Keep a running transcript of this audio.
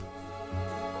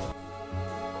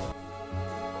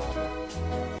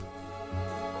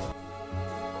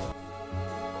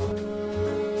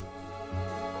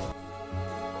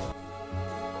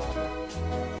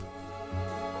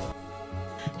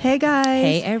Hey guys.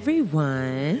 Hey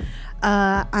everyone.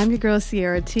 I'm your girl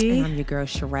Sierra T. And I'm your girl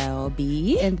Sherelle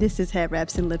B. And this is Head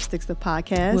Wraps and Lipsticks, the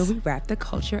podcast. Where we wrap the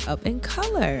culture up in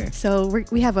color. So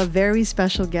we have a very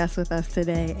special guest with us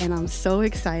today, and I'm so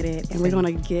excited, and we're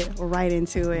going to get right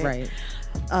into it. Right.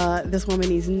 This woman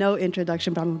needs no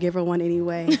introduction, but I'm going to give her one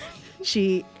anyway.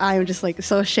 I am just like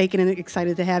so shaken and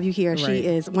excited to have you here. Right. She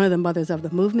is one of the mothers of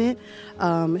the movement.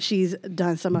 She's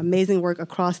done some amazing work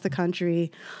across the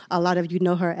country. A lot of you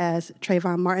know her as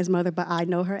Trayvon Martin's mother, but I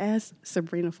know her as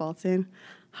Sabrina Fulton.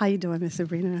 How you doing, Miss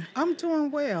Sabrina? I'm doing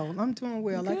well.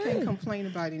 Good. I can't complain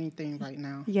about anything right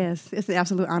now. Yes, it's an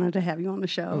absolute honor to have you on the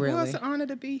show. Really? Well, it's an honor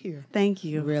to be here. Thank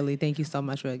you. Really, thank you so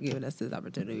much for giving us this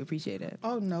opportunity. We appreciate it.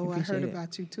 Oh, no, I heard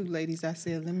about you two ladies. I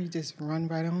said, let me just run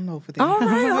right on over there. All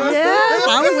right. Awesome.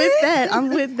 Yes, I'm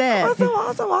with that.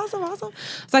 Awesome.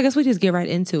 So I guess we just get right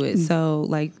into it. So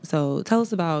tell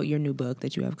us about your new book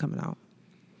that you have coming out.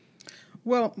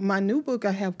 Well, my new book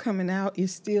I have coming out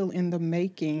is still in the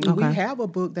making. Okay. We have a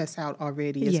book that's out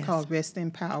already. It's called Rest in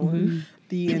Power,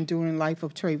 The Enduring Life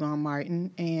of Trayvon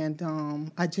Martin.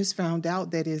 And I just found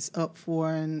out that it's up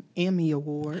for an Emmy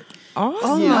Award.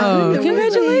 Awesome. Yeah,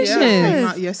 Congratulations. Yeah, it came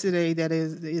out yesterday that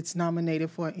it's nominated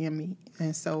for an Emmy.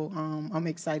 And so I'm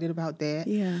excited about that.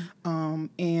 Yeah.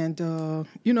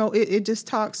 It just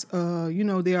talks,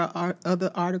 there are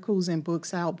other articles and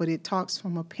books out, but it talks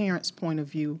from a parent's point of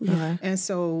view. Okay. And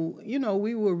so,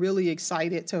 we were really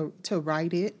excited to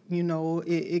write it.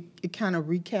 It kind of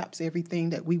recaps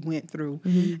everything that we went through.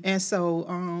 Mm-hmm. And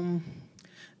so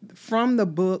from the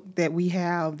book that we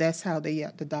have, that's how the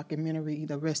documentary,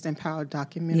 the Rest in Power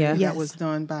documentary that was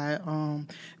done by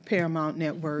Paramount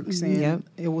Networks, and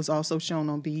it was also shown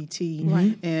on BET.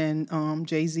 Right. And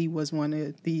Jay-Z was one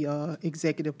of the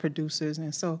executive producers.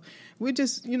 And so we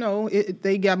just,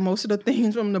 they got most of the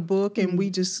things from the book, and we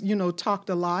just, talked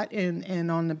a lot.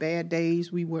 And on the bad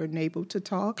days, we weren't able to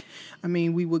talk. I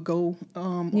mean, we would go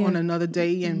on another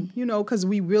day, and, because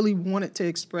we really wanted to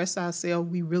express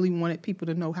ourselves. We really wanted people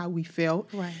to know how we felt.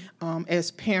 Right.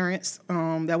 As parents.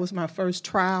 That was my first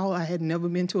trial. I had never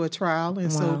been to a trial.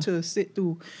 And so to sit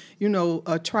through,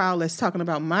 a trial that's talking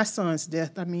about my son's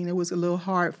death, I mean, it was a little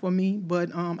hard for me,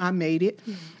 but I made it.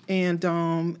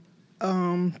 Mm-hmm.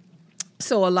 And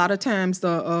so a lot of times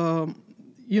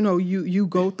you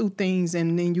go through things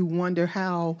and then you wonder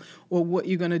how or what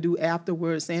you're going to do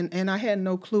afterwards. And I had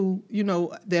no clue,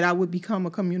 that I would become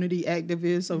a community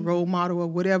activist, a role model, or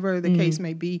whatever the case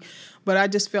may be. But I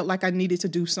just felt like I needed to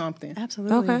do something.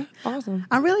 Absolutely. Okay. Awesome.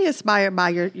 I'm really inspired by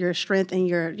your strength and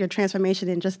your transformation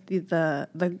and just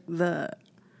the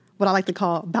what I like to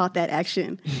call about that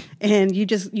action. And you're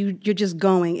just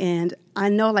going. And I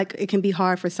know like it can be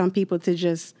hard for some people to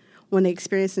just, when they're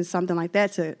experiencing something like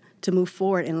that, to move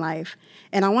forward in life.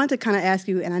 And I wanted to kind of ask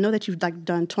you, and I know that you've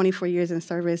done 24 years in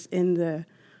service in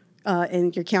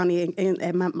your county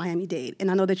at Miami-Dade,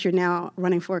 and I know that you're now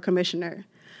running for a commissioner.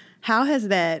 How has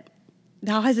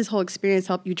this whole experience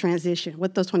helped you transition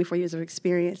with those 24 years of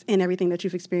experience and everything that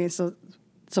you've experienced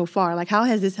so far? Like, how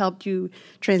has this helped you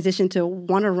transition to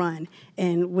want to run,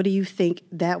 and what do you think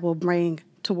that will bring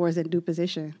towards that new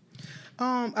position?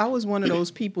 I was one of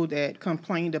those people that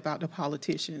complained about the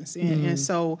politicians. And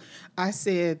so I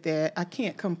said that I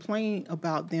can't complain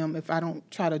about them if I don't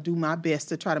try to do my best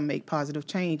to try to make positive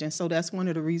change. And so that's one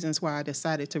of the reasons why I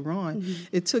decided to run. Mm-hmm.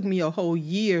 It took me a whole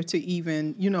year to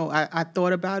even, I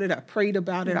thought about it. I prayed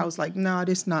about it. I was like, no,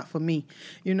 this is not for me,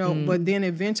 But then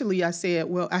eventually I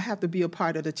said, well, I have to be a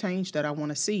part of the change that I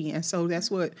want to see. And so that's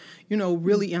what,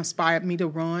 really inspired me to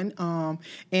run.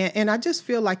 And I just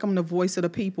feel like I'm the voice of the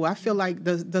people. I feel like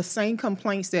the same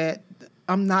complaints that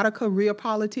I'm not a career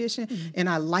politician, and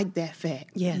I like that fact.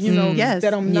 Yes.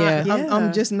 That I'm not. Yeah.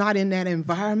 I'm just not in that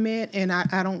environment, and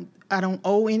I don't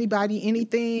owe anybody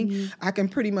anything. Mm-hmm. I can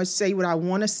pretty much say what I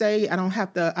want to say. I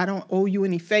don't owe you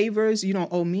any favors. You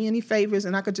don't owe me any favors,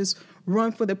 and I could just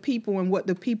run for the people and what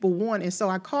the people want. And so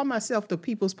I call myself the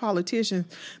people's politician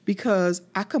because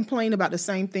I complain about the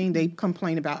same thing they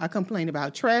complain about. I complain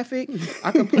about traffic.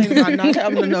 I complain about not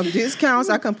having enough discounts.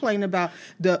 I complain about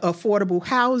the affordable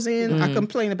housing. I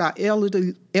complain about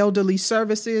elderly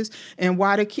services and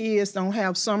why the kids don't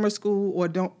have summer school or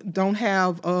don't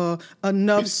have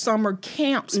enough summer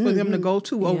camps for them to go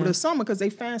to over the summer because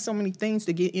they find so many things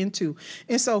to get into.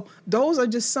 And so those are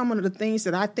just some of the things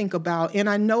that I think about. And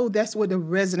I know that's what the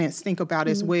residents think about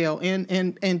as well.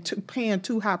 And paying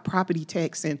too high property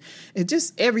tax and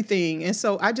just everything. And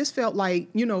so I just felt like,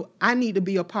 I need to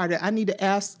be a part of it. I need to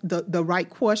ask the right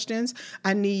questions.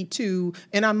 I need to,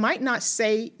 and I might not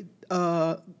say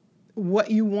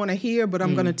what you want to hear, but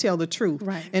I'm going to tell the truth.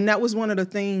 Right. And that was one of the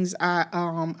things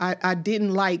I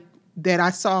didn't like that I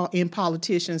saw in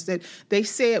politicians, that they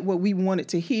said what we wanted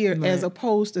to hear as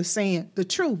opposed to saying the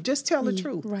truth. Just tell the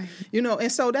truth. Right. You know, and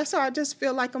so that's how I just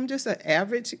feel like I'm just an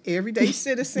average, everyday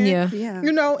citizen. Yeah.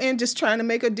 You know, and just trying to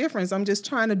make a difference. I'm just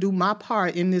trying to do my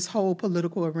part in this whole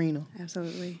political arena.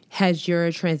 Absolutely. Has your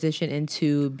transition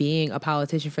into being a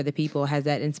politician for the people, has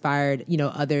that inspired, you know,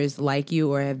 others like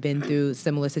you or have been through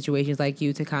similar situations like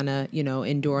you to kind of, you know,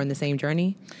 endure on the same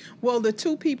journey? Well, the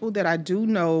two people that I do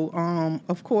know,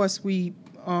 of course, we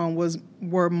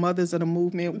were mothers of the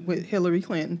movement with Hillary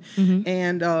Clinton,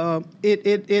 and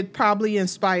it probably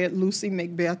inspired Lucy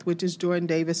Macbeth, which is Jordan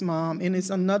Davis' mom, and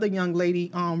it's another young lady,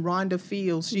 Rhonda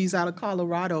Fields. She's out of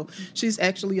Colorado. She's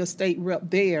actually a state rep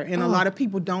there, and a lot of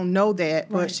people don't know that,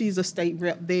 but she's a state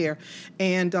rep there.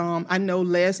 And I know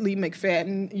Leslie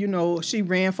McFadden. You know, she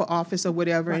ran for office or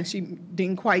whatever, and she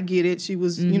didn't quite get it. She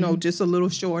was, you know, just a little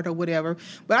short or whatever.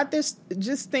 But I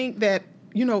just think that,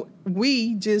 you know,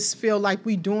 we just feel like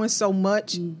we're doing so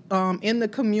much in the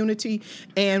community,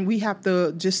 and we have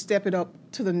to just step it up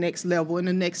to the next level. And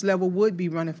the next level would be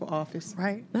running for office.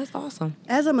 Right. That's awesome.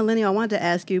 As a millennial, I wanted to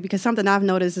ask you, because something I've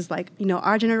noticed is like, you know,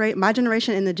 my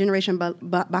generation and the generation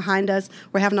behind us,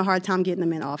 we're having a hard time getting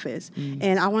them in office.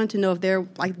 And I wanted to know if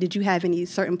did you have any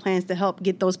certain plans to help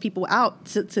get those people out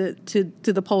to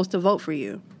the polls to vote for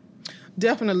you?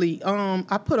 Definitely.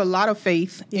 I put a lot of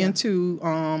faith into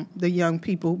the young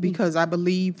people, because I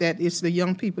believe that it's the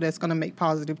young people that's going to make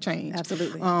positive change.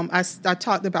 Absolutely. I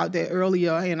talked about that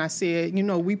earlier, and I said, you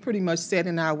know, we pretty much set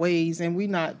in our ways, and we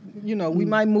not, you know, we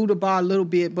might move the bar a little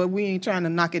bit, but we ain't trying to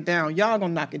knock it down. Y'all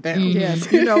going to knock it down. Yes.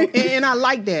 You know, and I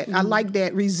like that. I like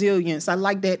that resilience. I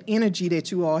like that energy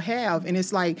that you all have. And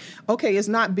it's like, okay, it's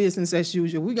not business as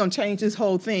usual. We're going to change this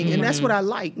whole thing. And that's what I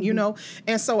like, you know.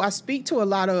 And so I speak to a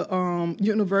lot of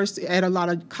university at a lot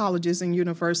of colleges and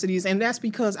universities, and that's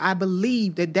because I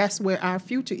believe that that's where our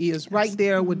future is, right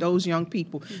there with those young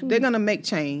people. They're going to make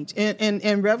change,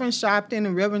 and Reverend Sharpton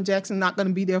and Reverend Jackson not going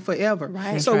to be there forever.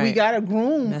 Right. So we got to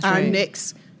groom our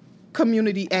next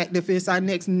community activists, our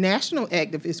next national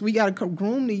activists. We got to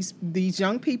groom these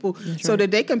young people so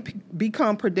that they can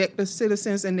become productive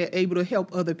citizens, and they're able to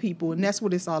help other people, and that's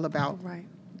what it's all about. Right.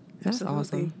 That's Absolutely.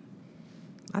 awesome.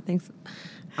 I think so.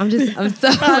 I'm so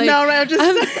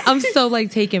like, I'm so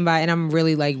like taken by it, and I'm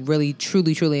really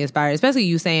truly inspired, especially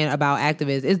you saying about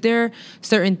activists. Is there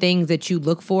certain things that you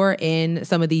look for in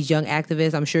some of these young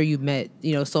activists? I'm sure you've met,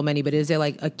 you know, so many, but is there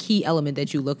like a key element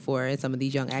that you look for in some of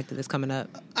these young activists coming up?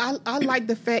 I like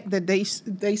the fact that they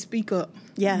speak up.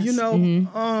 Yes. You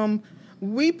know,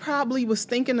 we probably was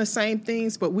thinking the same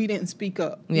things, but we didn't speak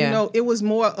up. Yeah. You know, it was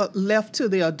more left to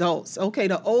the adults. Okay,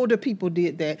 the older people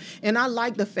did that. And I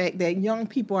like the fact that young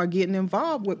people are getting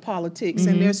involved with politics,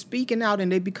 and they're speaking out,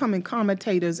 and they're becoming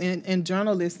commentators and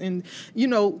journalists and, you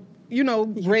know,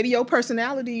 radio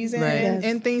personalities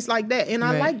and things like that. And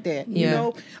I like that. You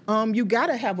know, you got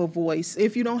to have a voice.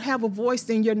 If you don't have a voice,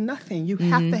 then you're nothing. You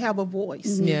have to have a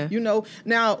voice. Yeah. You know,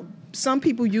 now, some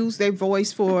people use their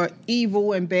voice for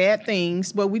evil and bad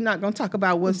things, but we're not going to talk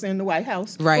about what's in the White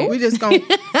House. Right. We're just going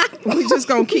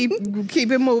to keep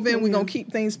it moving. We're going to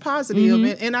keep things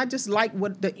positive. And I just like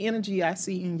what the energy I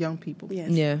see in young people.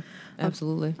 Yes. Yeah,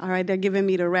 absolutely. All right, they're giving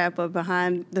me the wrap up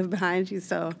behind you,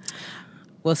 so...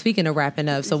 Well, speaking of wrapping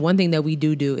up, so one thing that we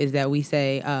do is that we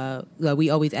say, we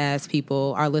always ask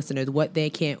people, our listeners, what they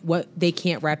can't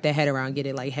wrap their head around, get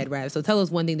it like head wrap. So tell us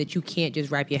one thing that you can't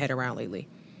just wrap your head around lately.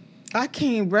 I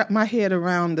can't wrap my head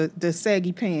around the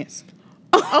saggy pants.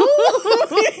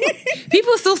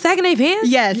 People still sagging their pants?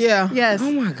 Yes. Yeah. Yes. Oh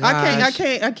my gosh.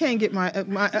 I can't get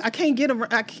I can't get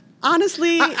around.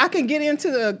 Honestly, I can get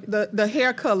into the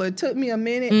hair color. It took me a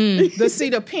minute to see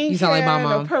the pink hair, like my and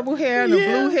mom. the purple hair, and the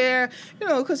blue hair. You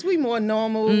know, because we more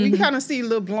normal. We kind of see a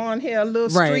little blonde hair, a little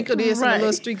streak of this and a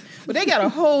little streak. But they got a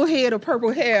whole head of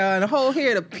purple hair and a whole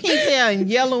head of pink hair and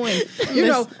yellow. And, you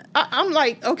know, I'm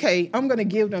like, okay, I'm going to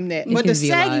give them that. But the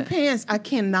saggy pants, I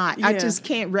cannot. Yeah. I just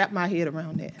can't wrap my head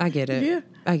around that. I get it. Yeah.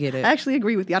 I get it. I actually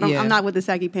agree with you. I'm not with the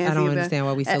saggy pants I don't either. understand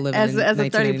why we still live as in a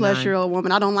 30-plus 1999. year old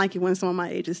woman. I don't like it when someone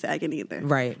my age is sagging either.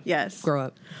 Right. Yes. Grow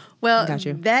up. Well, Got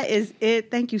you. That is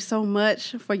it. Thank you so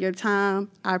much for your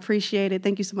time. I appreciate it.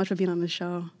 Thank you so much for being on the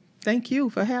show. Thank you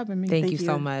for having me. Thank you you.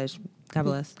 so much. God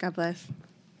bless. God bless.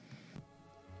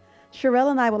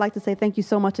 Sherelle and I would like to say thank you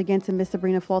so much again to Miss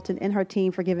Sabrina Fulton and her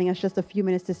team for giving us just a few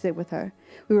minutes to sit with her.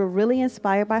 We were really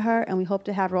inspired by her, and we hope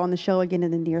to have her on the show again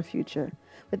in the near future.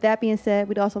 With that being said,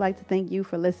 we'd also like to thank you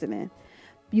for listening.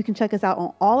 You can check us out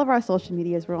on all of our social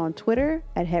medias. We're on Twitter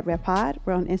at HeadWrapPod.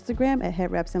 We're on Instagram at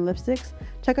HeadWraps and Lipsticks.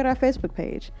 Check out our Facebook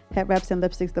page, HeadWraps and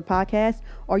Lipsticks, the podcast.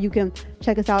 Or you can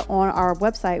check us out on our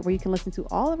website where you can listen to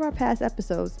all of our past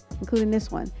episodes, including this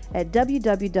one, at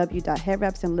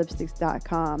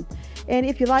www.headwrapsandlipsticks.com. And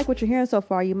if you like what you're hearing so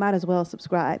far, you might as well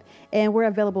subscribe. And we're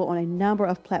available on a number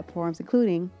of platforms,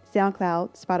 including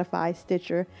SoundCloud, Spotify,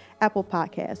 Stitcher, Apple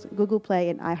Podcasts, Google Play,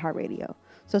 and iHeartRadio.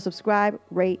 So subscribe,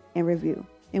 rate, and review.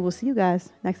 And we'll see you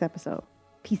guys next episode.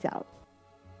 Peace out.